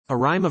A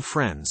Rhyme of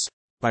Friends.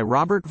 By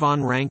Robert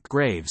von Ranke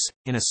Graves,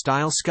 in a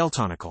Style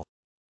Skeltonical.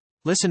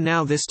 Listen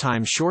now this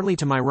time shortly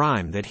to my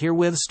rhyme that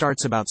herewith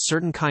starts about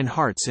certain kind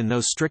hearts in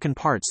those stricken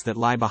parts that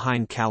lie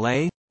behind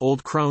Calais,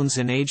 old crones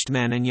and aged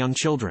men and young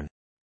children.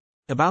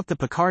 About the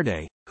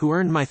Picardais, who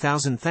earned my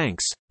thousand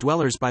thanks,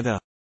 dwellers by the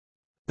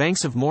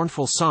banks of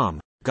mournful Somme,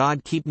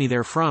 God keep me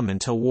therefrom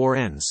until war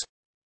ends.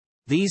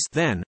 These,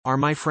 then, are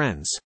my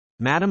friends.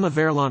 Madame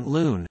Averlant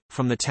Lune,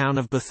 from the town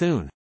of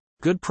Bethune.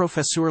 Good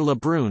Professeur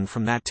Brune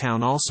from that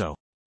town also.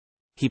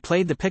 He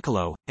played the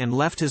piccolo, and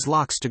left his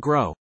locks to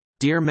grow.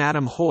 Dear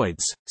Madame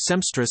Hojdes,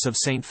 Sempstress of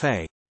Saint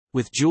Fe.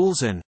 With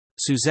Jules and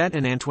Susette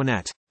and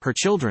Antoinette, her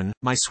children,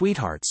 my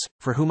sweethearts,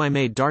 for whom I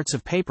made darts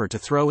of paper to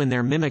throw in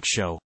their mimic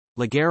show,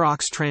 la guerre aux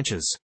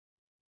tranchees.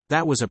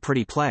 That was a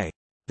pretty play.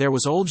 There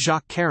was old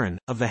Jacques Caron,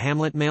 of the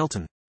hamlet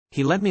Mailleton.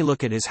 He let me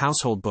look at his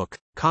household book,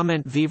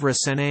 comment vivre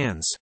sans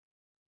ans.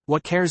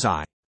 What cares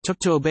I? Took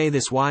to obey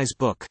this wise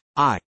book,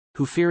 I,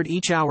 who feared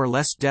each hour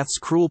lest death's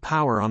cruel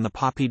power on the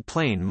poppied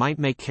plain might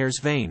make cares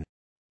vain.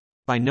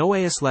 By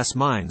noeus less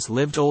minds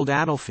lived old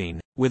Adelphine,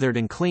 withered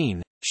and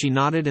clean, she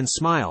nodded and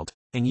smiled,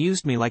 and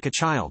used me like a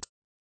child.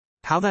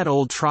 How that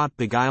old trot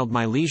beguiled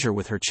my leisure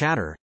with her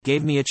chatter,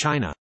 gave me a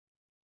china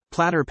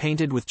platter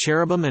painted with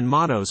cherubim and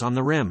mottos on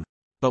the rim.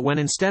 But when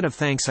instead of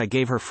thanks I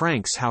gave her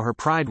francs, how her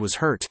pride was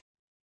hurt.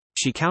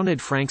 She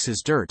counted francs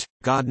as dirt,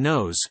 God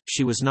knows,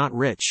 she was not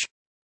rich.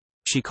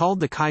 She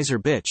called the Kaiser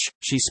bitch,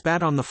 she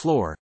spat on the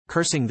floor,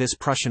 cursing this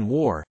Prussian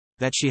war,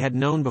 that she had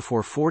known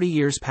before 40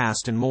 years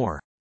past and more.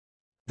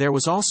 There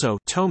was also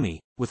Tommy,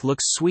 with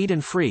looks sweet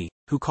and free,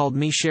 who called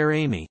me chère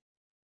Amy.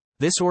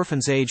 This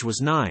orphan's age was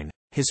 9,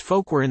 his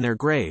folk were in their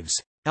graves,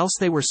 else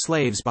they were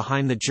slaves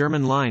behind the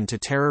German line to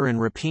terror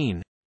and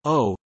rapine.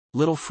 Oh,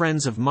 little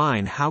friends of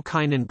mine, how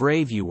kind and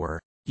brave you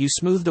were, you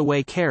smoothed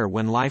away care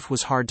when life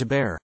was hard to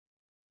bear.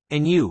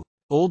 And you,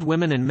 old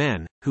women and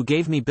men, who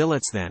gave me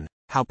billets then,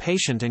 how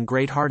patient and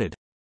great-hearted.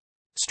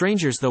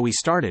 Strangers though we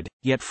started,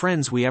 yet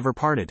friends we ever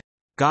parted.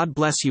 God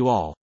bless you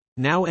all.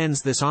 Now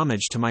ends this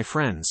homage to my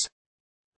friends.